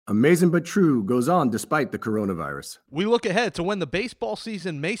Amazing but true goes on despite the coronavirus. We look ahead to when the baseball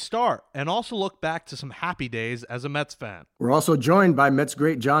season may start and also look back to some happy days as a Mets fan. We're also joined by Mets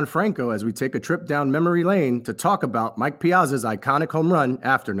great John Franco as we take a trip down memory lane to talk about Mike Piazza's iconic home run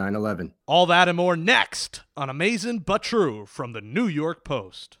after 9/11. All that and more next on Amazing but True from the New York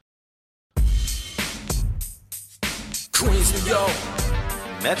Post. Queens, New York.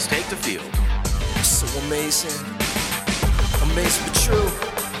 Mets take the field. So amazing. Amazing but true.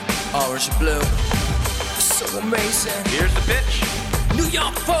 Orange and blue. So amazing. Here's the pitch. New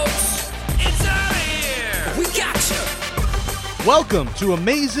York Post. It's out of here. We got you. Welcome to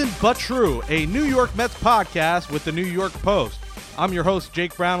Amazing but True, a New York Mets podcast with the New York Post. I'm your host,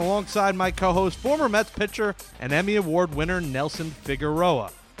 Jake Brown, alongside my co-host, former Mets pitcher and Emmy Award winner Nelson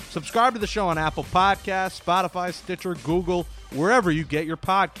Figueroa. Subscribe to the show on Apple Podcasts, Spotify, Stitcher, Google, wherever you get your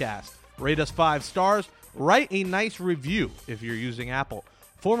podcast. Rate us 5 stars. Write a nice review if you're using Apple.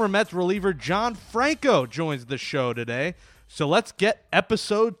 Former Mets reliever John Franco joins the show today. So let's get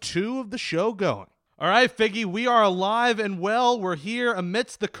episode 2 of the show going. All right, Figgy, we are alive and well. We're here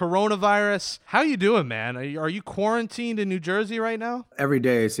amidst the coronavirus. How you doing, man? Are you quarantined in New Jersey right now? Every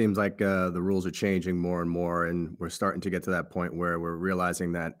day it seems like the rules are changing more and more, and we're starting to get to that point where we're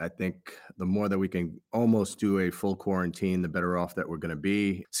realizing that I think the more that we can almost do a full quarantine, the better off that we're going to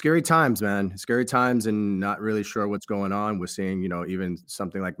be. Scary times, man. Scary times and not really sure what's going on. We're seeing, even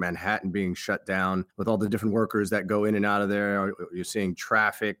something like Manhattan being shut down with all the different workers that go in and out of there. You're seeing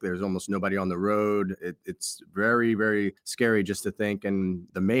traffic. There's almost nobody on the road. It's very, very scary just to think, and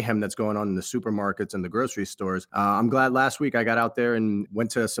the mayhem that's going on in the supermarkets and the grocery stores. I'm glad last week I got out there and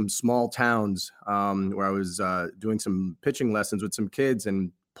went to some small towns where I was doing some pitching lessons with some kids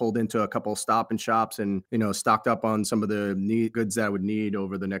and pulled into a couple of Stop and Shops and, stocked up on some of the goods that I would need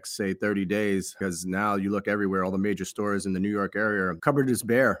over the next, say, 30 days. Because now you look everywhere, all the major stores in the New York area, cupboard is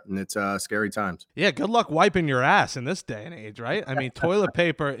bare, and it's scary times. Yeah, good luck wiping your ass in this day and age, right? I mean, toilet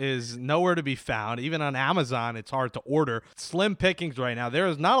paper is nowhere to be found. Even on Amazon, it's hard to order. Slim pickings right now. There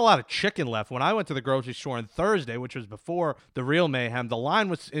is not a lot of chicken left. When I went to the grocery store on Thursday, which was before the real mayhem, the line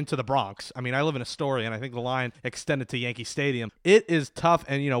was into the Bronx. I mean, I live in Astoria, and I think the line extended to Yankee Stadium. It is tough,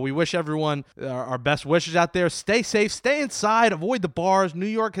 and, we wish everyone our best wishes out there. Stay safe, stay inside, avoid the bars. New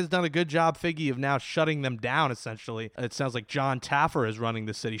York has done a good job, Figgy, of now shutting them down, essentially. It sounds like John Taffer is running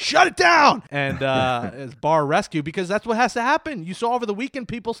the city. Shut it down! And it's bar rescue, because that's what has to happen. You saw over the weekend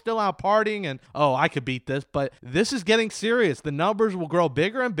people still out partying, and, I could beat this, but this is getting serious. The numbers will grow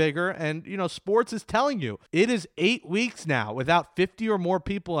bigger and bigger, and, sports is telling you. It is 8 weeks now without 50 or more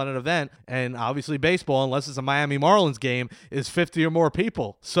people at an event, and obviously baseball, unless it's a Miami Marlins game, is 50 or more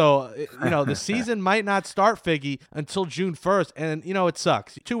people. So, the season might not start, Figgy, until June 1st. And, it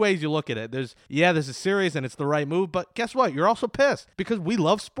sucks. 2 ways you look at it. This is serious and it's the right move. But guess what? You're also pissed because we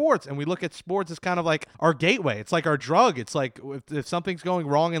love sports and we look at sports as kind of like our gateway. It's like our drug. It's like if something's going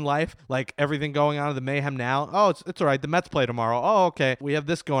wrong in life, like everything going on in the mayhem now. Oh, it's all right. The Mets play tomorrow. Oh, okay. We have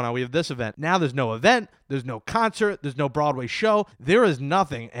this going on. We have this event. Now there's no event. There's no concert. There's no Broadway show. There is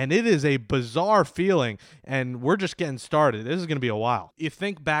nothing. And it is a bizarre feeling. And we're just getting started. This is going to be a while. You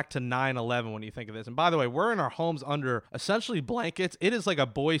think back to 9/11 when you think of this. And by the way, we're in our homes under essentially blankets. It is like a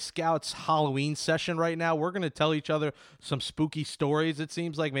Boy Scouts Halloween session right now. We're going to tell each other some spooky stories. It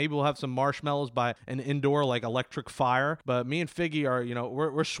seems like maybe we'll have some marshmallows by an indoor like electric fire. But me and Figgy are,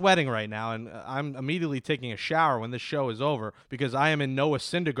 we're sweating right now. And I'm immediately taking a shower when this show is over because I am in Noah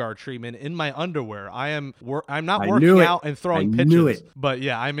Syndergaard treatment in my underwear. I'm not working out and throwing pitches. But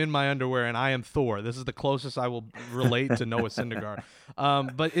yeah, I'm in my underwear and I am Thor. This is the closest I will relate to Noah Syndergaard.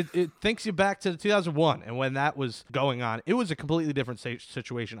 But it thinks you back to 2001 and when that was going on. It was a completely different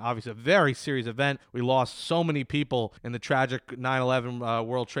situation. Obviously, a very serious event. We lost so many people in the tragic 9/11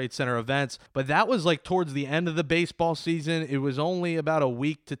 World Trade Center events. But that was like towards the end of the baseball season. It was only about a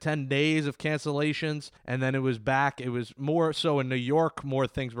week to 10 days of cancellations. And then it was back. It was more so in New York. More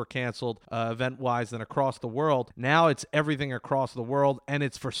things were canceled event-wise than across the world. Now it's everything across the world. And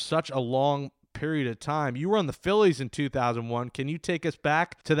it's for such a long period of time. You were on the Phillies in 2001. Can you take us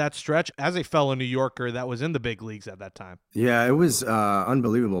back to that stretch as a fellow New Yorker that was in the big leagues at that time? Yeah, it was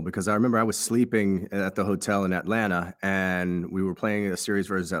unbelievable because I remember I was sleeping at the hotel in Atlanta and we were playing a series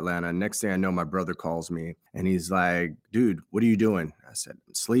versus Atlanta. Next thing I know, my brother calls me and he's like, dude, what are you doing? I said,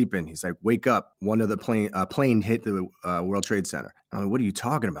 I'm sleeping. He's like, wake up. One of the plane hit the World Trade Center. I'm like, what are you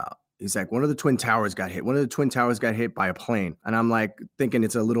talking about? He's like, one of the Twin Towers got hit. One of the Twin Towers got hit by a plane. And I'm like thinking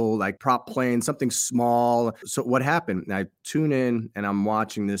it's a little like prop plane, something small. So what happened? And I tune in and I'm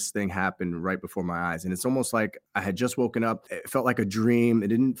watching this thing happen right before my eyes. And it's almost like I had just woken up. It felt like a dream. It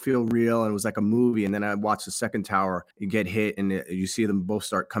didn't feel real. And it was like a movie. And then I watched the second tower get hit and you see them both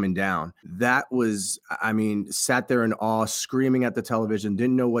start coming down. That was, I mean, sat there in awe, screaming at the television,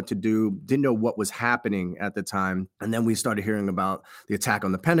 didn't know what to do, didn't know what was happening at the time. And then we started hearing about the attack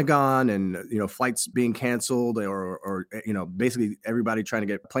on the Pentagon and, flights being canceled or basically everybody trying to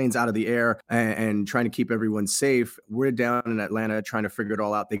get planes out of the air and trying to keep everyone safe. We're down in Atlanta trying to figure it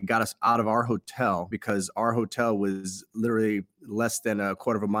all out. They got us out of our hotel because our hotel was literally less than a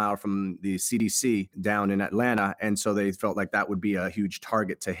quarter of a mile from the CDC down in Atlanta. And so they felt like that would be a huge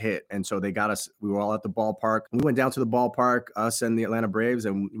target to hit. And so they got us, we were all at the ballpark. We went down to the ballpark, us and the Atlanta Braves,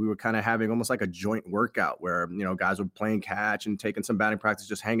 and we were kind of having almost like a joint workout where, guys were playing catch and taking some batting practice,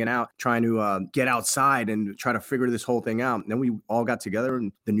 just hanging out, trying to get outside and try to figure this whole thing out. And then we all got together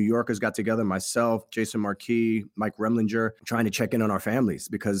and the New Yorkers got together, myself, Jason Marquis, Mike Remlinger, trying to check in on our families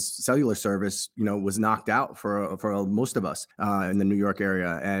because cellular service, was knocked out for most of us. In the New York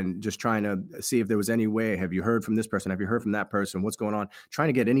area, and just trying to see if there was any way. Have you heard from this person? Have you heard from that person? What's going on? Trying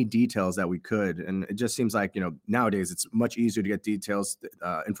to get any details that we could. And it just seems like, nowadays it's much easier to get details.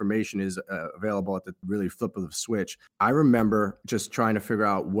 Information is available at the really flip of the switch. I remember just trying to figure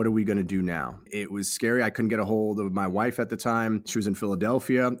out, what are we going to do now? It was scary. I couldn't get a hold of my wife at the time. She was in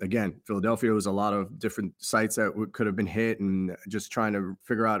Philadelphia. Again, Philadelphia was a lot of different sites that could have been hit, and just trying to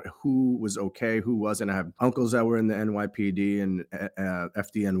figure out who was okay, who wasn't. I have uncles that were in the NYPD and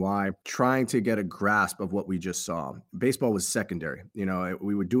FDNY, trying to get a grasp of what we just saw. Baseball was secondary.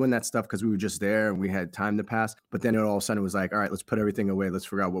 We were doing that stuff because we were just there and we had time to pass. But then all of a sudden it was like, all right, let's put everything away. Let's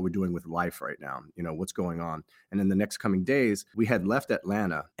figure out what we're doing with life right now. What's going on. And in the next coming days, we had left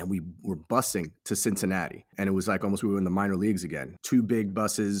Atlanta and we were busing to Cincinnati. And it was like almost we were in the minor leagues again. 2 big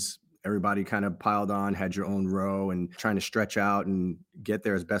buses. Everybody kind of piled on, had your own row, and trying to stretch out and get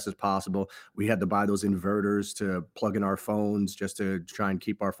there as best as possible. We had to buy those inverters to plug in our phones just to try and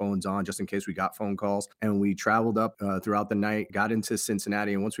keep our phones on just in case we got phone calls. And we traveled up throughout the night, got into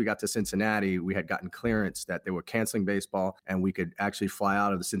Cincinnati. And once we got to Cincinnati, we had gotten clearance that they were canceling baseball and we could actually fly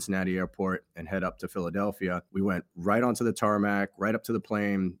out of the Cincinnati airport and head up to Philadelphia. We went right onto the tarmac, right up to the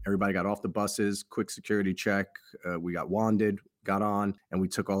plane. Everybody got off the buses, quick security check. We got wanded, got on, and we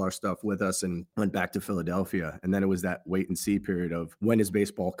took all our stuff with us and went back to Philadelphia. And then it was that wait and see period of, when is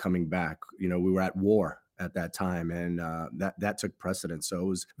baseball coming back? We were at war at that time, and that took precedence. So it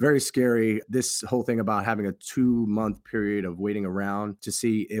was very scary. This whole thing about having a 2-month period of waiting around to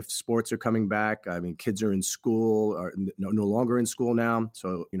see if sports are coming back. I mean, kids are in school, or no longer in school now.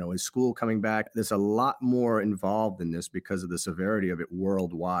 So, is school coming back? There's a lot more involved in this because of the severity of it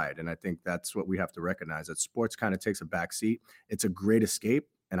worldwide. And I think that's what we have to recognize, that sports kind of takes a back seat. It's a great escape,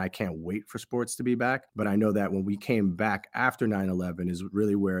 and I can't wait for sports to be back. But I know that when we came back after 9/11 is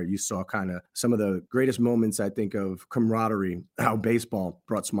really where you saw kind of some of the greatest moments, I think, of camaraderie, how baseball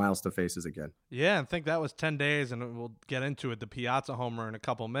brought smiles to faces again. Yeah, I think that was 10 days, and we'll get into it, the Piazza homer in a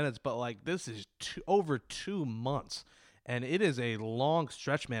couple minutes. But, this is over 2 months, and it is a long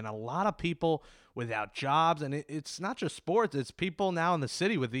stretch, man. A lot of people without jobs, and it's not just sports. It's people now in the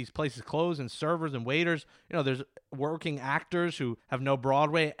city with these places closed, and servers and waiters. There's working actors who have no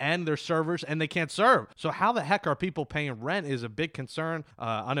Broadway, and they're servers, and they can't serve. So how the heck are people paying rent is a big concern.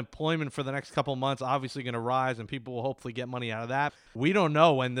 Unemployment for the next couple months obviously going to rise, and people will hopefully get money out of that. We don't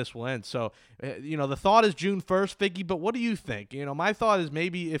know when this will end. So, the thought is June 1st, Figgy, but what do you think? My thought is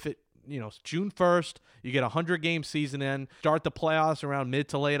maybe if it, June 1st, you get a 100-game season in, start the playoffs around mid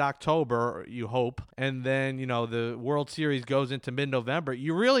to late October, you hope, and then, the World Series goes into mid-November.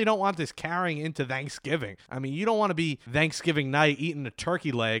 You really don't want this carrying into Thanksgiving. I mean, you don't want to be Thanksgiving night eating a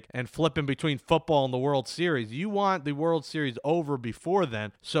turkey leg and flipping between football and the World Series. You want the World Series over before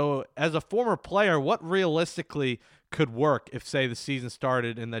then. So, as a former player, what realistically could work if, say, the season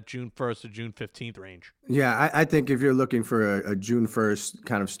started in that June 1st to June 15th range? Yeah, I think if you're looking for a June 1st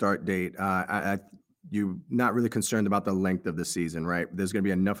kind of start date, you're not really concerned about the length of the season, right? There's going to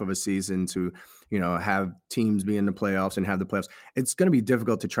be enough of a season to, have teams be in the playoffs and have the playoffs. It's going to be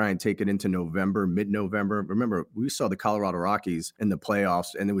difficult to try and take it into November, mid-November. Remember, we saw the Colorado Rockies in the playoffs,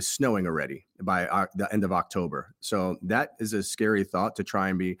 and it was snowing already by the end of October. So that is a scary thought, to try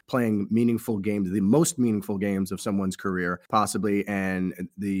and be playing meaningful games, the most meaningful games of someone's career, possibly, and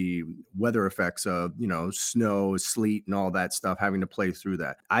the weather effects of, snow, sleet, and all that stuff, having to play through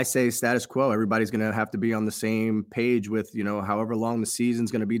that. I say status quo. Everybody's going to have to be on the same page with, however long the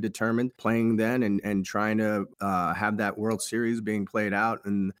season's going to be determined, playing then can and trying to have that World Series being played out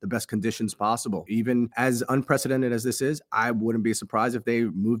in the best conditions possible. Even as unprecedented as this is, I wouldn't be surprised if they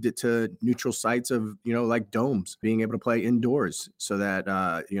moved it to neutral sites of, like domes, being able to play indoors so that,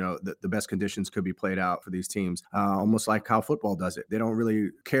 the best conditions could be played out for these teams, almost like how football does it. They don't really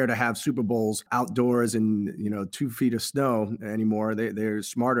care to have Super Bowls outdoors in, 2 feet of snow anymore. They're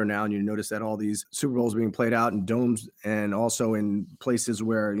smarter now, and you notice that all these Super Bowls being played out in domes and also in places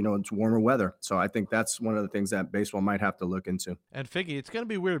where, it's warmer weather. So I think that's one of the things that baseball might have to look into. And Figgy, it's going to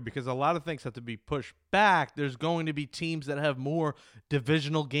be weird because a lot of things have to be pushed back. There's going to be teams that have more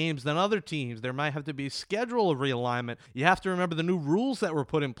divisional games than other teams. There might have to be schedule realignment. You have to remember the new rules that were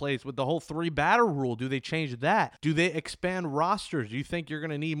put in place with the whole 3-batter rule. Do they change that? Do they expand rosters? Do you think you're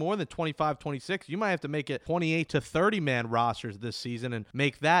going to need more than 25, 26? You might have to make it 28 to 30-man rosters this season and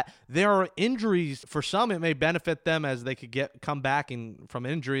make that. There are injuries. For some, it may benefit them as they could come back from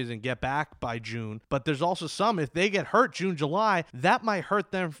injuries and get back by June. But there's also some, if they get hurt June, July, that might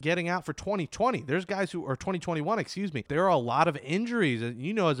hurt them getting out for 2020. There's guys who are 2021, excuse me. There are a lot of injuries.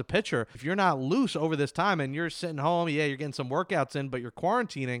 As a pitcher, if you're not loose over this time and you're sitting home, you're getting some workouts in, but you're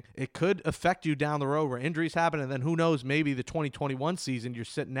quarantining, it could affect you down the road where injuries happen. And then who knows, maybe the 2021 season, you're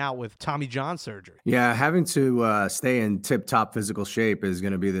sitting out with Tommy John surgery. Yeah, having to stay in tip-top physical shape is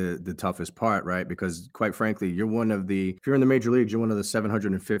going to be the toughest part, right? Because quite frankly, if you're in the major leagues, you're one of the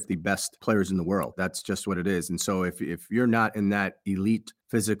 750 best players in the world. That's just what it is. And so if you're not in that elite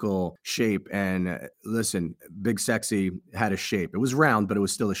physical shape, and listen, Big Sexy had a shape. It was round, but it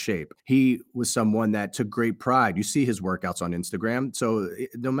was still a shape. He was someone that took great pride. You see his workouts on Instagram. So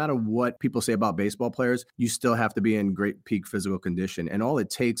no matter what people say about baseball players, you still have to be in great peak physical condition. And all it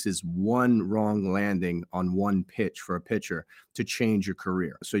takes is one wrong landing on one pitch for a pitcher to change your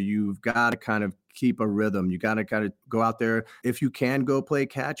career. So you've got to kind of keep a rhythm. You got to kind of go out there. If you can go play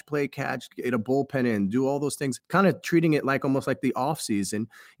catch, get a bullpen in, do all those things, kind of treating it like almost like the off season,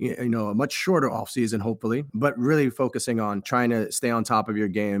 a much shorter off season, hopefully, but really focusing on trying to stay on top of your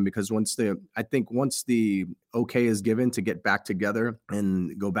game, because once the okay is given to get back together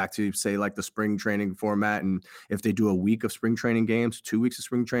and go back to, say, like the spring training format, and if they do a week of spring training games, 2 weeks of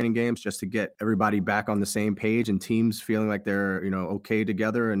spring training games, just to get everybody back on the same page and teams feeling like they're, okay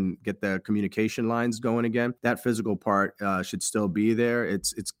together and get the communication lines going again, that physical part should still be there.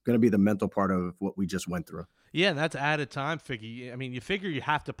 It's going to be the mental part of what we just went through. Yeah, and that's added time, Figgy. I mean, you figure you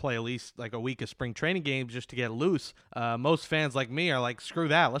have to play at least like a week of spring training games just to get loose. Most fans like me are like, screw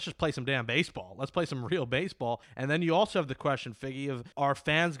that. Let's just play some damn baseball. Let's play some real baseball. And then you also have the question, Figgy, of are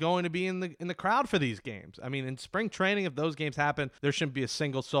fans going to be in the crowd for these games? I mean, in spring training, if those games happen, there shouldn't be a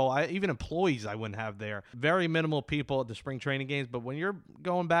single soul. Even employees I wouldn't have there. Very minimal people at the spring training games. But when you're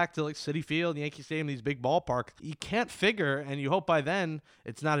going back to like Citi Field, Yankee Stadium, these big ballparks, you can't figure, and you hope by then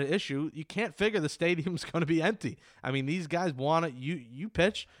it's not an issue, you can't figure the stadium's going to be empty. I mean, these guys want to, you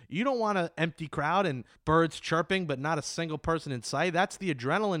pitch, you don't want an empty crowd and birds chirping, but not a single person in sight. That's the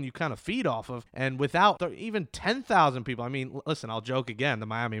adrenaline you kind of feed off of. And without even 10,000 people, I mean, listen, I'll joke again, the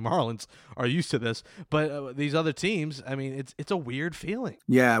Miami Marlins are used to this, but these other teams, I mean, it's a weird feeling.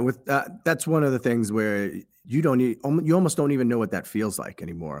 Yeah, that's one of the things where you almost don't even know what that feels like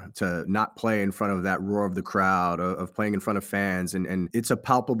anymore, to not play in front of that roar of the crowd, of playing in front of fans. And it's a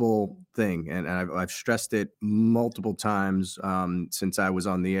palpable thing. And I've stressed it multiple times since I was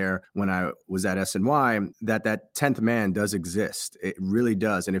on the air when I was at SNY, that 10th man does exist. It really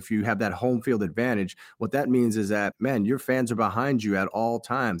does. And if you have that home field advantage, what that means is that, man, your fans are behind you at all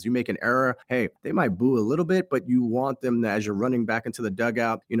times. You make an error, hey, they might boo a little bit, but you want them to, as you're running back into the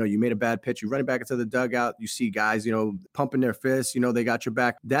dugout, you made a bad pitch, you run it back into the dugout, you see guys, pumping their fists, they got your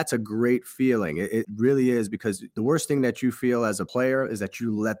back. That's a great feeling. It really is, because the worst thing that you feel as a player is that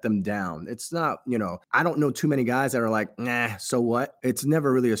you let them down. It's not, I don't know too many guys that are like, nah, so what? It's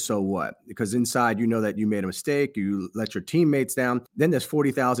never really a so what, because inside, that you made a mistake, you let your teammates down. Then there's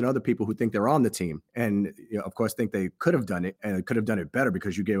 40,000 other people who think they're on the team and, of course, think they could have done it and could have done it better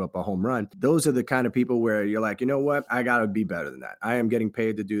because you gave up a home run. Those are the kind of people where you're like, you know what? I got to be better than that. I am getting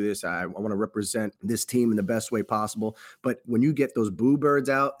paid to do this. I want to represent this team in the best way possible. But when you get those boo birds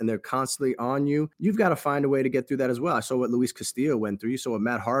out and they're constantly on you, you've got to find a way to get through that as well. I saw what Luis Castillo went through. You saw what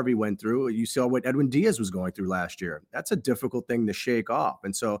Matt Harvey went through. You saw what Edwin Diaz was going through last year. That's a difficult thing to shake off.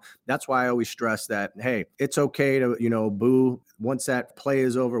 And so that's why I always stress that, hey, it's okay to, boo once that play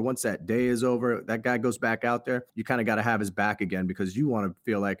is over, once that day is over, that guy goes back out there, you kind of got to have his back again, because you want to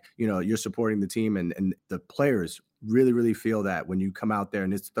feel like, you're supporting the team, and the players really, really feel that when you come out there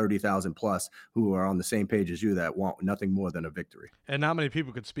and it's 30,000 plus who are on the same page as you that want nothing more than a victory. And not many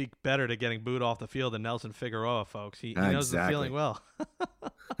people could speak better to getting booed off the field than Nelson Figueroa, folks. He knows the feeling well.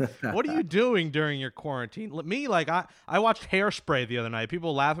 What are you doing during your quarantine? Me, like I watched Hairspray the other night.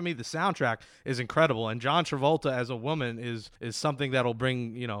 People laugh at me. The soundtrack is incredible, and John Travolta as a woman is something that'll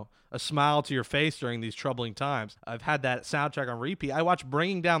bring a smile to your face during these troubling times. I've had that soundtrack on repeat. I watched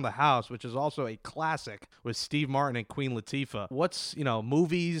Bringing Down the House, which is also a classic with Steve Martin and Queen Latifah. What's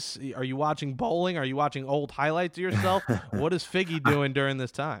movies? Are you watching bowling? Are you watching old highlights of yourself? What is Figgy doing during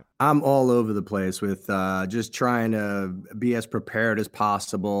this time? I'm all over the place with just trying to be as prepared as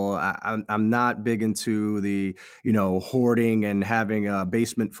possible. I'm not big into the hoarding and having a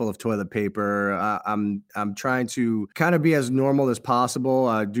basement full of toilet paper. I'm trying to kind of be as normal as possible.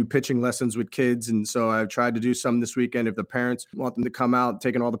 I do pitching lessons with kids, and so I've tried to do some this weekend. If the parents want them to come out,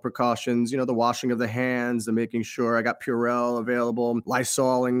 taking all the precautions, the washing of the hands, the making sure I got Purell available,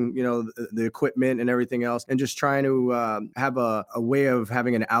 Lysoling, the equipment and everything else, and just trying to have a way of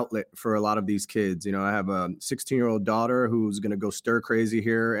having an outlet for a lot of these kids. I have a 16-year-old daughter who's going to go stir crazy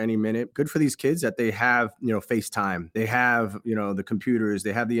here any minute. Good for these kids that they have, FaceTime. They have, the computers,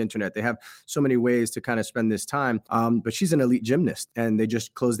 they have the internet, they have so many ways to kind of spend this time. But she's an elite gymnast and they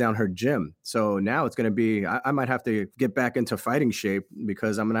just closed down her gym. So now it's going to be, I might have to get back into fighting shape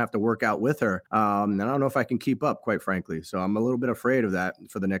because I'm going to have to work out with her. And I don't know if I can keep up, quite frankly. So I'm a little bit afraid of that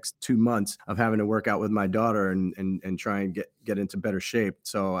for the next 2 months of having to work out with my daughter and try and get into better shape.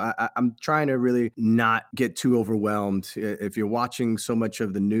 So I'm trying to really not get too overwhelmed. If you're watching so much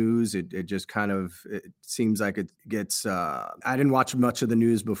of the news, it just kind of, it seems like it gets, I didn't watch much of the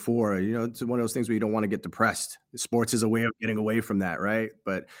news before. It's one of those things where you don't want to get depressed. Sports is a way of getting away from that, right?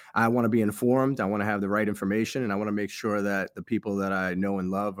 But I want to be informed. I want to have the right information, and I want to make sure that the people that I know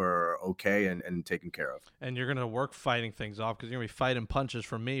and love are okay and taken care of. And you're going to work fighting things off because you're going to be fighting punches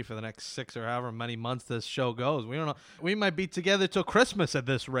from me for the next 6 or however many months this show goes. We don't know. We might be together till Christmas at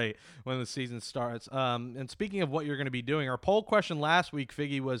this rate when the season starts. And speaking of what you're going to be doing, our poll question last week,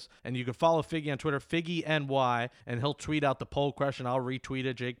 Figgy, was, and you can follow Figgy on Twitter, FiggyNY, and he'll tweet out the poll question. I'll retweet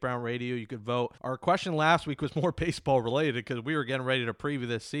it, Jake Brown Radio. You could vote. Our question last week was more baseball related because we were getting ready to preview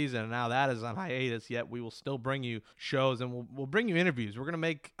this season, and now that is on hiatus, yet we will still bring you shows, and we'll bring you interviews. We're going to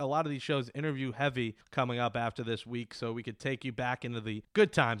make a lot of these shows interview heavy coming up after this week, so we could take you back into the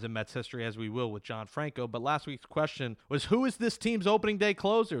good times in Mets history, as we will with John Franco. But last week's question was, who is this team's opening day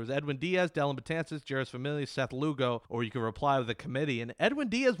closer? It was Edwin Diaz, Dellin Betances, Jeurys Familia, Seth Lugo, or you can reply with a committee. And Edwin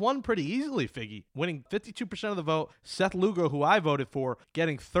Diaz won pretty easily, Figgy, winning 52% of the vote. Seth Lugo, who I voted for,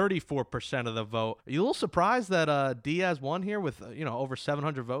 getting 34% of the vote. Are you a little surprised that Diaz won here with over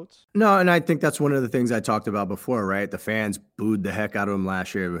 700 votes? No, and I think that's one of the things I talked about before, right? The fans booed the heck out of him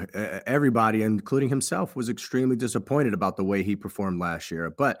last year. Everybody, including himself, was extremely disappointed about the way he performed last year.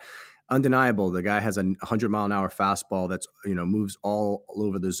 But undeniable, the guy has a 100-mile-an-hour fastball that's moves all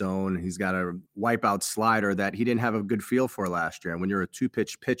over the zone. He's got a wipeout slider that he didn't have a good feel for last year. And when you're a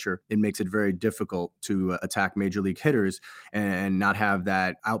two-pitch pitcher, it makes it very difficult to attack major league hitters and not have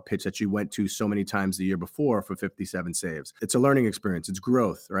that out pitch that you went to so many times the year before for 57 saves. It's a learning experience. It's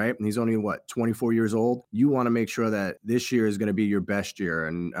growth, right? And he's only 24 years old. You want to make sure that this year is going to be your best year.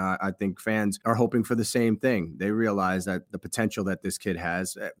 And I think fans are hoping for the same thing. They realize that the potential that this kid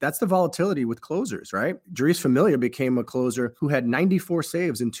has, that's the volatility with closers, right? Jeurys Familia became a closer who had 94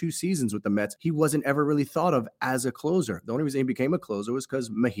 saves in 2 seasons with the Mets. He wasn't ever really thought of as a closer. The only reason he became a closer was because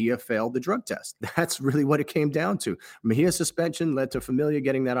Mejia failed the drug test. That's really what it came down to. Mejia's suspension led to Familia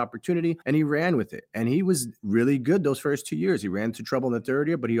getting that opportunity, and he ran with it. And he was really good those first 2 years. He ran into trouble in the third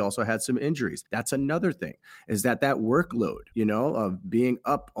year, but he also had some injuries. That's another thing, is that workload, of being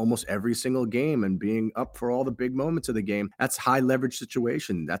up almost every single game and being up for all the big moments of the game. That's high leverage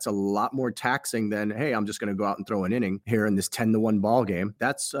situation. That's a lot more taxing than, hey, I'm just going to go out and throw an inning here in this 10-1 ball game.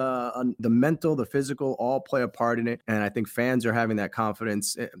 That's the mental, the physical, all play a part in it. And I think fans are having that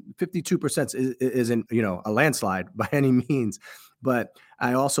confidence. 52% isn't, a landslide by any means. But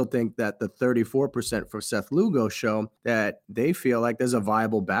I also think that the 34% for Seth Lugo show that they feel like there's a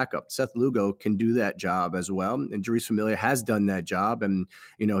viable backup. Seth Lugo can do that job as well. And Jeurys Familia has done that job. And,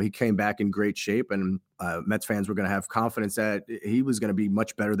 he came back in great shape. And Mets fans were going to have confidence that he was going to be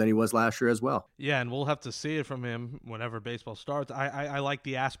much better than he was last year as well. Yeah, and we'll have to see it from him whenever baseball starts. I like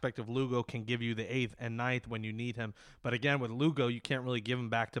the aspect of Lugo can give you the 8th and 9th when you need him. But again, with Lugo, you can't really give him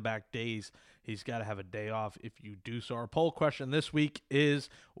back-to-back days. He's got to have a day off if you do so. Our poll question this week is,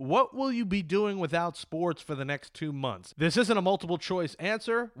 what will you be doing without sports for the next 2 months? This isn't a multiple choice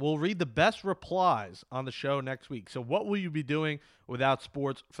answer. We'll read the best replies on the show next week. So what will you be doing without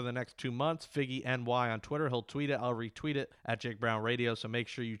sports for the next 2 months? Figgy NY on Twitter. He'll tweet it. I'll retweet it at Jake Brown Radio. So make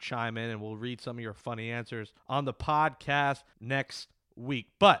sure you chime in and we'll read some of your funny answers on the podcast next week.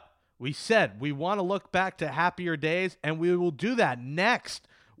 But we said we want to look back to happier days, and we will do that next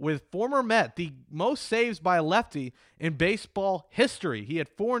with former Met, the most saves by a lefty in baseball history. He had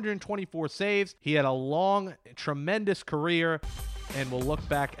 424 saves. He had a long, tremendous career. And we'll look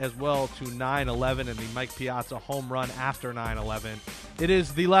back as well to 9/11 and the Mike Piazza home run after 9/11. It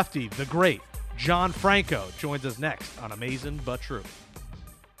is the lefty, the great John Franco, joins us next on Amazing But True.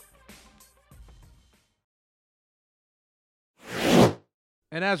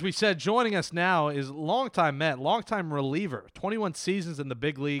 And as we said, joining us now is longtime Met, longtime reliever, 21 seasons in the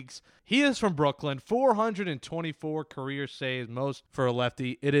big leagues. He is from Brooklyn, 424 career saves, most for a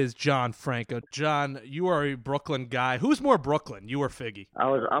lefty. It is John Franco. John, you are a Brooklyn guy. Who's more Brooklyn, you or Figgy?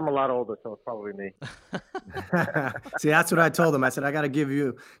 I'm a lot older, so it's probably me. See, that's what I told him. I said, I got to give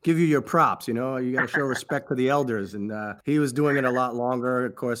you your props. You know, you got to show respect to the elders. And he was doing it a lot longer.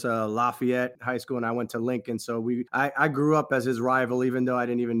 Of course, Lafayette High School, and I went to Lincoln. So I grew up as his rival, even though I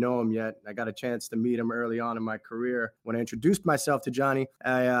didn't even know him yet. I got a chance to meet him early on in my career. When I introduced myself to Johnny,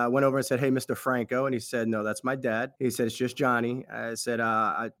 I went over and said, "Hey, Mr. Franco." And he said, "No, that's my dad." He said, "It's just Johnny." I said,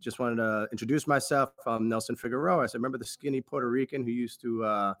 "I just wanted to introduce myself. I'm Nelson Figueroa." I said, "Remember the skinny Puerto Rican who used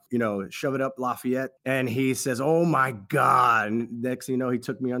to, shove it up Lafayette?" And he says, "Oh my God." And next thing you know, he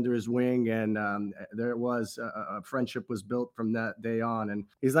took me under his wing, and there it was. A friendship was built from that day on. And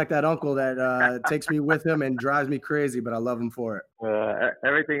he's like that uncle that takes me with him and drives me crazy, but I love him for it.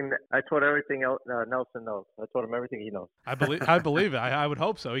 I taught everything else. Nelson knows. I taught him everything he knows. I believe it. I would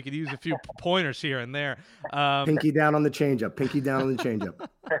hope so. He could use a few pointers here and there. Pinky down on the changeup. Pinky down on the changeup.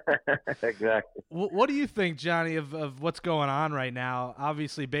 Exactly. What do you think, Johnny, of what's going on right now?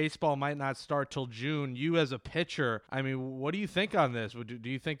 Obviously, baseball might not start till June. You as a pitcher, I mean, what do you think on this? Do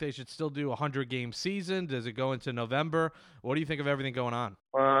you think they should still do a 100-game season? Does it go into November? What do you think of everything going on?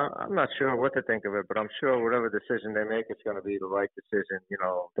 I'm not sure what to think of it, but I'm sure whatever decision they make, it's going to be the right decision. You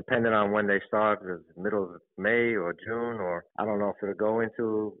know, depending on when they start, the middle of May or June, or I don't know if it'll go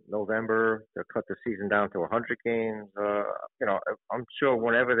into November. They'll cut the season down to 100 games. I'm sure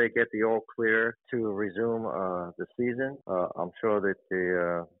whenever they get the all clear to resume the season, I'm sure that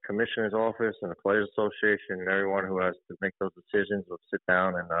the commissioner's office and the Players Association and everyone who has to make those decisions will sit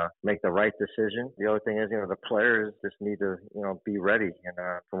down and make the right decision. The other thing is, the players just need to, be ready. And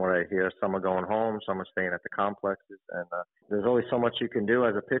from what I hear, some are going home, some are staying at the complexes, and there's only so much you can do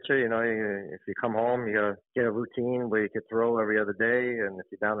as a pitcher. If you come home, you gotta get a routine where you can throw every other day, and if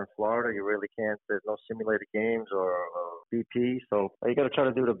you're down in Florida, you really can't. There's no simulated games or BP, so you got to try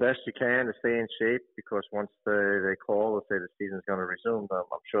to do the best you can to stay in shape, because once they call and say the season's going to resume, I'm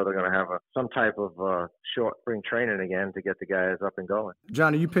sure they're going to have some type of short spring training again to get the guys up and going.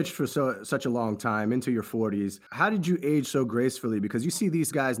 Johnny, you pitched for such a long time, into your 40s. How did you age so gracefully? Because you see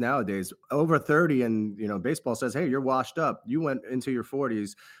these guys nowadays over 30, and baseball says, "Hey, you're washed up." You went into your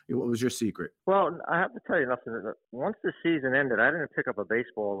 40s. What was your secret? Well, I have to tell you nothing. Once the season ended, I didn't pick up a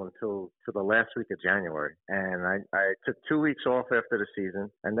baseball until to the last week of January, and I took 2 weeks off after the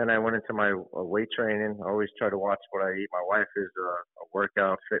season, and then I went into my weight training. I always try to watch what I eat. My wife is a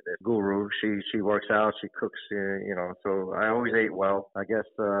workout fitness guru. She works out, she cooks, so I always ate well. I guess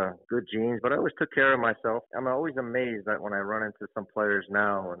good genes, but I always took care of myself. I'm always amazed that when I run into some players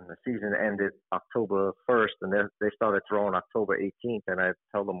now, and the season ended October 1st, and they started throwing October 18th, and I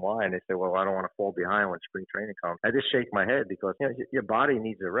tell them why, and they say, "Well, I don't want to fall behind when spring training comes." I just shake my head, because your body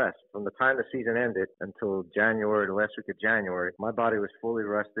needs a rest. From the time the season ended until January, the last week of January, my body was fully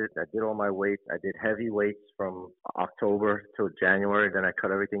rested. I did all my weights. I did heavy weights from October to January. Then I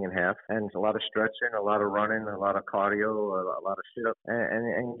cut everything in half, and a lot of stretching, a lot of running, a lot of cardio, a lot of sit-ups,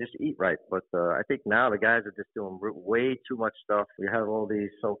 and just eat right. But I think now the guys are just doing way too much stuff. We have all these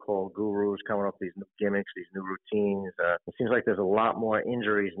so-called gurus coming up with these new gimmicks, these new routines. It seems like there's a lot more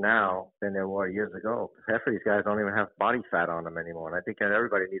injuries now than there were years ago. Half of these guys don't even have body fat on them anymore, and I think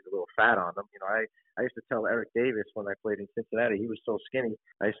everybody needs a little fat on them. I used to tell Eric Davis when I played in Cincinnati, he was so skinny.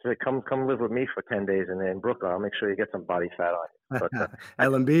 I used to say, come live with me for 10 days in Brooklyn. I'll make sure you get some body fat on you. But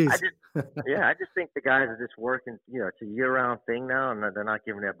LMBs. I just think the guys are just working. It's a year-round thing now, and they're not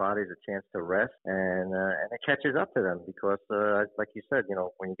giving their bodies a chance to rest, and it catches up to them, because, like you said,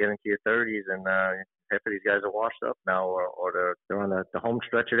 when you get into your 30s and half of these guys are washed up now, or they're on the home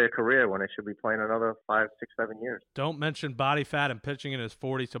stretch of their career when they should be playing another 5, 6, 7 years. Don't mention body fat and pitching in his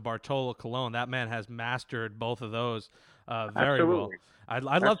 40s to Bartolo Colon. That man has mastered both of those very Absolutely. well. I'd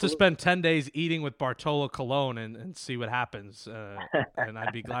love to spend 10 days eating with Bartolo Colon and see what happens, and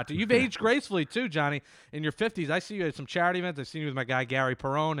I'd be glad to. You've aged gracefully, too, Johnny, in your 50s. I see you at some charity events. I've seen you with my guy, Gary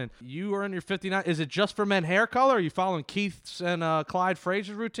Perone, and you are in your 59. Is it just for men hair color? Are you following Keith's and Clyde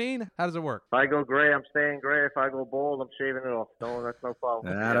Frazier's routine? How does it work? If I go gray, I'm staying gray. If I go bald, I'm shaving it off. No, that's no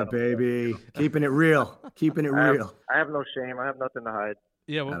problem. Atta baby. Keeping it real. Keeping it real. I have no shame. I have nothing to hide.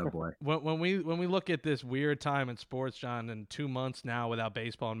 Yeah, Attaboy. when we look at this weird time in sports, John, and 2 months now without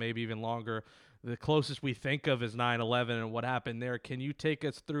baseball and maybe even longer, the closest we think of is 9/11 and what happened there. Can you take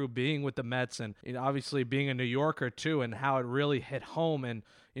us through being with the Mets and, obviously being a New Yorker too, and how it really hit home, and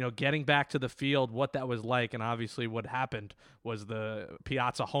getting back to the field, what that was like, and obviously what happened was the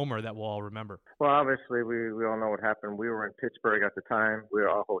Piazza homer that we'll all remember. Well, obviously, we all know what happened. We were in Pittsburgh at the time.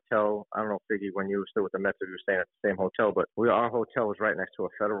 Our hotel, I don't know, Figgy, when you were still with the Mets, if you were staying at the same hotel, but our hotel was right next to a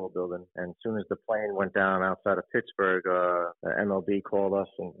federal building. And as soon as the plane went down outside of Pittsburgh, MLB called us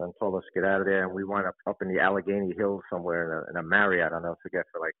and told us to get out of there. And we wound up in the Allegheny Hills somewhere in a Marriott, I'll never forget,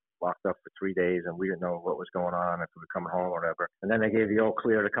 for locked up for 3 days, and we didn't know what was going on, if we were coming home or whatever. And then they gave the all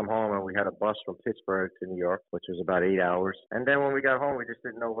clear to come home, and we had a bus from Pittsburgh to New York, which was about 8 hours. And then when we got home, we just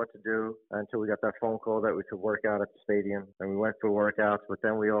didn't know what to do until we got that phone call that we could work out at the stadium. And we went for workouts, but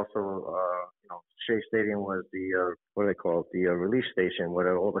then we also, Shea Stadium was the what do they call it? The relief station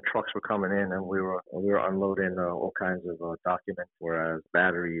where all the trucks were coming in, and we were unloading all kinds of documents, whereas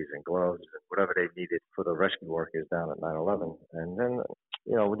batteries and gloves and whatever they needed for the rescue workers down at 9/11. And then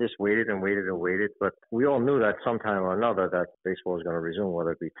we just waited and waited and waited, but we all knew that sometime or another that baseball was going to resume,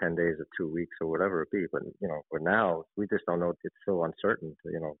 whether it be 10 days or 2 weeks or whatever it be. But for now, we just don't know. It's so uncertain.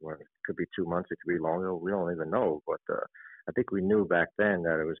 Where it could be 2 months, it could be longer. We don't even know. But I think we knew back then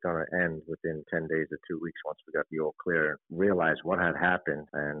that it was going to end within 10 days or 2 weeks once we got the all clear, realized what had happened,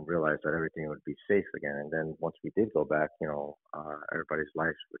 and realized that everything would be safe again. And then once we did go back, everybody's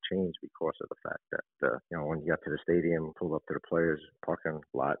lives would change because of the fact that, when you got to the stadium, pulled up to the players' parking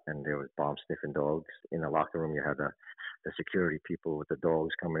lot, and there was bomb-sniffing dogs. In the locker room, you had the security people with the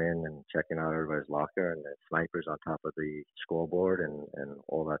dogs coming in and checking out everybody's locker, and the snipers on top of the scoreboard and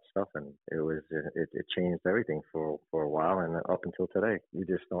all that stuff. And it changed everything for a while, and up until today. We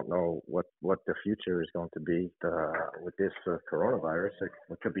just don't know what the future is going to be with this coronavirus.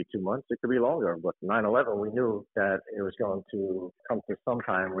 It could be 2 months, it could be longer. But 9/11, we knew that it was going to come to some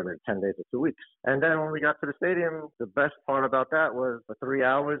time within 10 days or 2 weeks. And then when we got to the stadium, the best part about that was for 3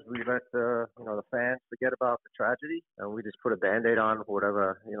 hours we let the fans forget about the tragedy, and we just put a Band-Aid on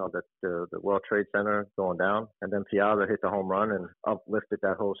whatever, the World Trade Center going down. And then Piazza hit the home run and uplifted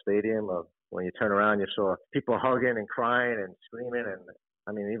that whole stadium. When you turn around, you saw people hugging and crying and screaming. And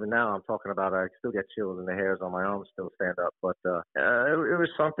I mean, even now I'm talking about, I still get chills and the hairs on my arms still stand up. But it was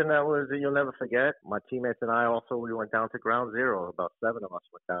something that you'll never forget. My teammates and I also, we went down to Ground Zero. About 7 of us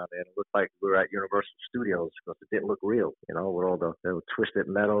went down there, and it looked like we were at Universal Studios because it didn't look real, with all the twisted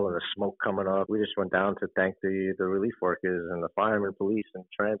metal and the smoke coming up. We just went down to thank the relief workers and the firemen, police, and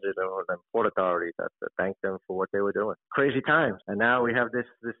transit and Port Authority to thank them for what they were doing. Crazy times. And now we have this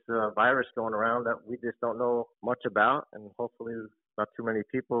virus going around that we just don't know much about, and hopefully not too many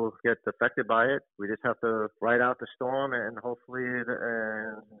people get affected by it. We just have to ride out the storm, and hopefully in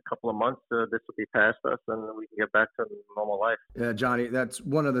a couple of months this will be past us and we can get back to normal life. Yeah, Johnny, that's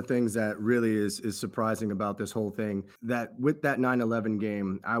one of the things that really is surprising about this whole thing, that with that 9/11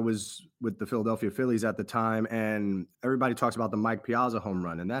 game, I was with the Philadelphia Phillies at the time, and everybody talks about the Mike Piazza home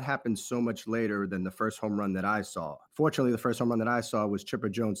run, and that happened so much later than the first home run that I saw. Fortunately, the first home run that I saw was Chipper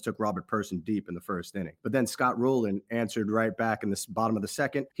Jones took Robert Person deep in the first inning. But then Scott Rowland answered right back in the bottom of the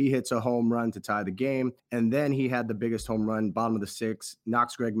second. He hits a home run to tie the game, and then he had the biggest home run, bottom of the sixth,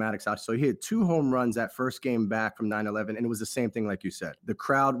 knocks Greg Maddux out. So he had 2 home runs that first game back from 9/11, and it was the same thing like you said. The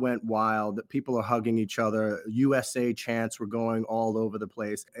crowd went wild. People are hugging each other. USA chants were going all over the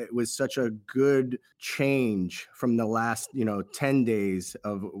place. It was such a good change from the last, 10 days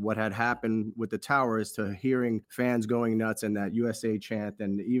of what had happened with the towers to hearing fans going nuts and that USA chant.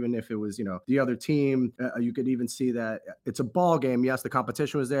 And even if it was, the other team, you could even see that it's a ball game. Yes, the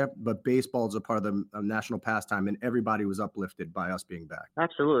competition was there, but baseball is a part of the national pastime, and everybody was uplifted by us being back.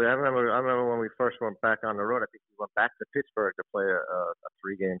 Absolutely. I remember when we first went back on the road. I think we went back to Pittsburgh to play a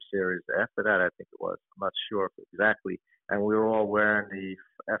 3-game series. After that, I think it was. I'm not sure exactly. And we were all wearing the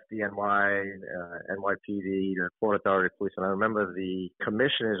FDNY, NYPD, the Port Authority police. And I remember the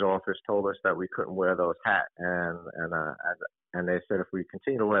commissioner's office told us that we couldn't wear those hats. And they said if we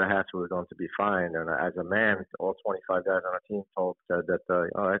continue to wear the hats, we were going to be fined. And as a man, all 25 guys on our team said that,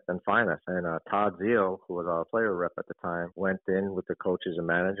 all right, then fine us. And Todd Zeal, who was our player rep at the time, went in with the coaches and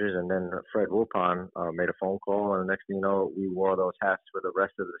managers. And then Fred Wilpon made a phone call. And the next thing you know, we wore those hats for the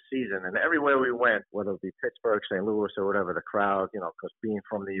rest of the season. And everywhere we went, whether it be Pittsburgh, St. Louis, or whatever, the crowd, because being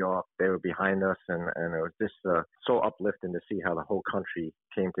from New York, they were behind us. And it was just so uplifting to see how the whole country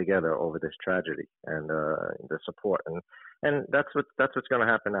came together over this tragedy and the support. And And that's what's going to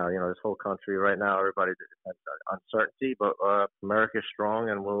happen now. This whole country right now, everybody has uncertainty, but America's strong,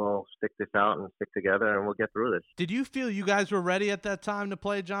 and we'll all stick this out and stick together, and we'll get through this. Did you feel you guys were ready at that time to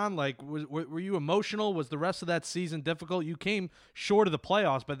play, John? Like, were you emotional? Was the rest of that season difficult? You came short of the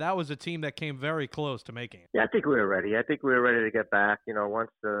playoffs, but that was a team that came very close to making it. Yeah, I think we were ready. I think we were ready to get back.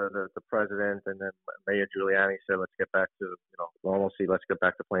 Once the president and then Mayor Giuliani said, let's get back to normalcy, let's get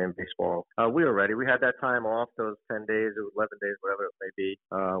back to playing baseball. We were ready. We had that time off, those 10 days or 11 days, whatever it may be.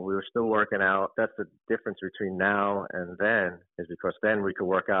 We were still working out. That's the difference between now and then, is because then we could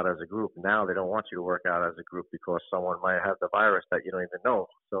work out as a group. Now they don't want you to work out as a group because someone might have the virus that you don't even know.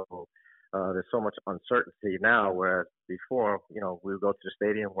 So there's so much uncertainty now, whereas before, we would go to the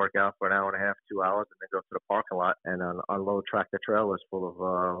stadium, work out for an hour and a half, 2 hours, and then go to the parking lot and unload tractor trailers full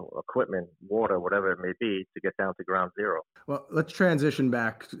of equipment, water, whatever it may be, to get down to ground zero. Well, let's transition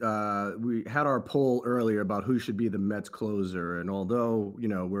back. We had our poll earlier about who should be the Mets closer, and although,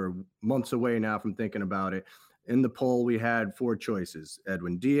 we're months away now from thinking about it, in the poll, we had 4 choices: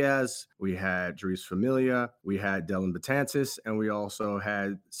 Edwin Diaz, we had Jeurys Familia, we had Dellin Betances, and we also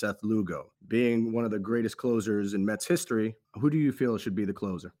had Seth Lugo. Being one of the greatest closers in Mets history, who do you feel should be the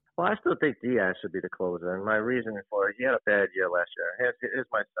closer? Well, I still think Diaz should be the closer, and my reason for it, he had a bad year last year. Here's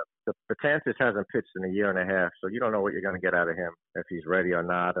my stuff. The Betances hasn't pitched in a year and a half, so you don't know what you're going to get out of him, if he's ready or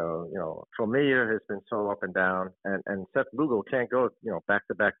not. Familia has been so up and down, and Seth Lugo can't go,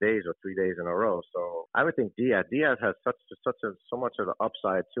 back-to-back days or 3 days in a row. So I would think Diaz has so much of the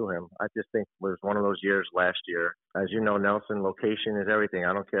upside to him. I just think it was one of those years last year. As you know, Nelson, location is everything.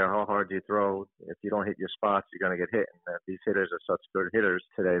 I don't care how hard you throw. If you don't hit your spots, you're going to get hit. And these hitters are such good hitters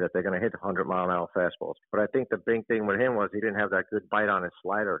today that they're going to hit 100-mile-an-hour fastballs. But I think the big thing with him was he didn't have that good bite on his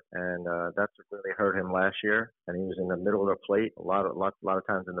slider, and that's what really hurt him last year. And he was in the middle of the plate a lot of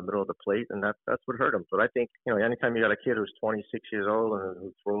times in the middle of the plate, and that's what hurt him. But I think anytime you got a kid who's 26 years old and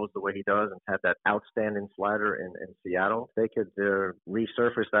who throws the way he does and had that outstanding slider in Seattle, they could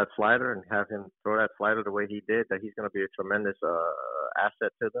resurface that slider and have him throw that slider the way he did. That he's going to be a tremendous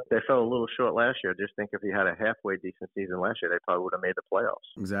asset to them. They fell a little short last year. Just think if he had a halfway decent season last year, they probably would have made the playoffs.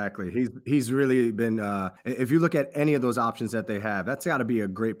 Exactly. He's really been, if you look at any of those options that they have, that's got to be a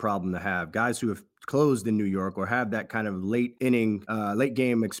great problem to have. Guys who have closed in New York or have that kind of late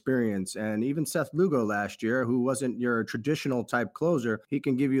game experience. And even Seth Lugo last year, who wasn't your traditional type closer, he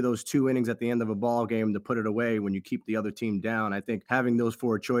can give you those 2 innings at the end of a ball game to put it away when you keep the other team down. I think having those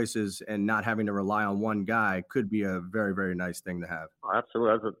 4 choices and not having to rely on one guy could be a very, very nice thing to have.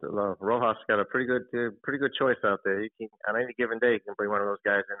 Absolutely. Rojas got a pretty good choice out there. He can, on any given day, he can bring one of those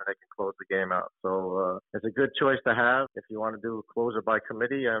guys in and they can close the game out. So it's a good choice to have if you want to do a closer by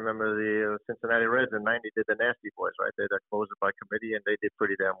committee. I remember the Cincinnati Reds in '90 did the Nasty Boys, right? They did closer by committee, and they did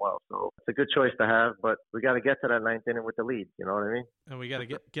pretty damn well. So it's a good choice to have, but we got to get to that 9th inning with the lead. You know what I mean? And we got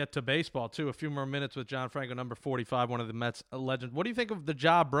to get to baseball, too. A few more minutes with John Franco, number 45, one of the Mets legends. What do you think of the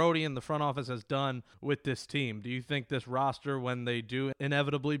job Brody and the front office has done with this team? Do you think this roster, when they do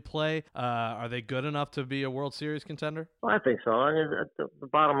inevitably play, are they good enough to be a World Series contender? Well, I think so. I mean, the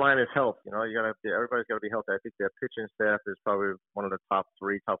bottom line is health. Everybody's got to be healthy. I think their pitching staff is probably one of the top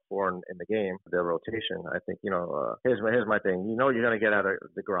 3, top 4 in the game. Their rotation. I think, here's my thing. You're going to get out of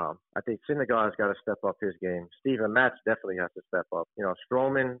DeGrom. I think Syndergaard's got to step up his game. Steven Matz definitely has to step up.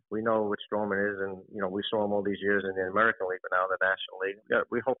 Stroman, we know what Stroman is, and, we saw him all these years in the American League, but now the National League.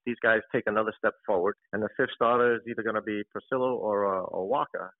 We hope these guys take another step forward. And the 5th starter is either going to be Porcello or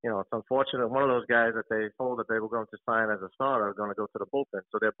Walker. It's unfortunate. One of those guys that they told that they were going to sign as a starter are going to go to the bullpen.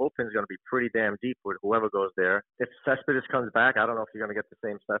 So their bullpen is going to be pretty damn deep with whoever goes there. If Cespedes comes back, I don't know if you're going to get the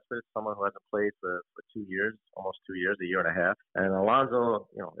same Cespedes, someone who hasn't played for 2 years, almost 2 years, a year and a half. And Alonso,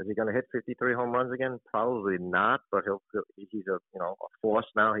 is he going to hit 53 home runs again? Probably not, but he's a force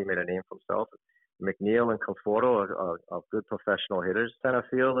now. He made a name for himself. McNeil and Conforto are good professional hitters. Center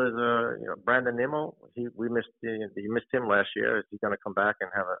field is Brandon Nimmo. We missed him last year. Is he going to come back and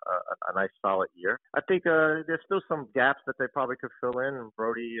have a nice solid year? I think there's still some gaps that they probably could fill in, and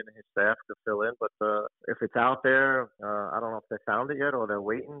Brody and his staff could fill in. But if it's out there, I don't know if they found it yet or they're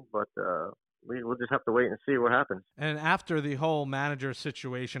waiting. But we'll just have to wait and see what happens. And after the whole manager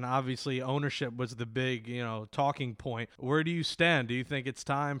situation, obviously ownership was the big, talking point. Where do you stand? Do you think it's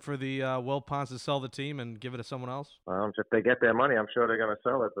time for the Wilpons to sell the team and give it to someone else? If they get their money, I'm sure they're going to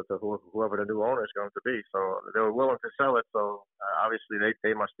sell it, but whoever the new owner is going to be. So they were willing to sell it, so obviously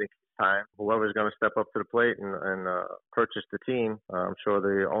they must think it's time. Whoever's going to step up to the plate and purchase the team, I'm sure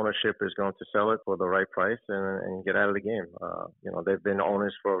the ownership is going to sell it for the right price and get out of the game. They've been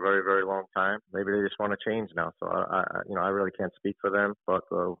owners for a very, very long time. time. Maybe they just want to change now. So I really can't speak for them, but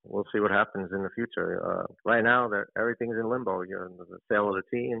we'll see what happens in the future. Right now, everything's in limbo. The sale of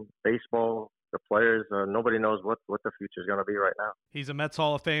the team, baseball, the players, nobody knows what the future is going to be right now. He's a Mets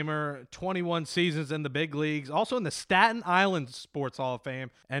Hall of Famer, 21 seasons in the big leagues, also in the Staten Island Sports Hall of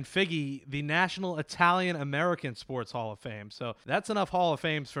Fame, and Figgy, the National Italian American Sports Hall of Fame. So that's enough Hall of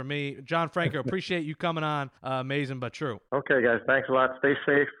Fames for me. John Franco, appreciate you coming on. Amazing but true. Okay, guys. Thanks a lot. Stay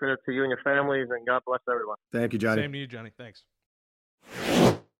safe to you and your families, and God bless everyone. Thank you, Johnny. Same to you, Johnny. Thanks.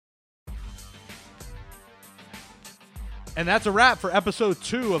 And that's a wrap for episode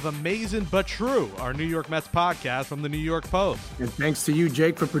 2 of Amazing But True, our New York Mets podcast from the New York Post. And thanks to you,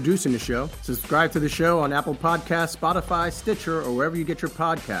 Jake, for producing the show. Subscribe to the show on Apple Podcasts, Spotify, Stitcher, or wherever you get your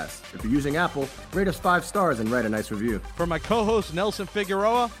podcasts. If you're using Apple, rate us 5 stars and write a nice review. For my co-host Nelson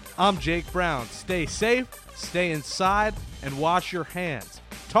Figueroa, I'm Jake Brown. Stay safe, stay inside, and wash your hands.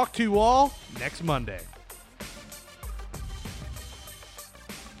 Talk to you all next Monday.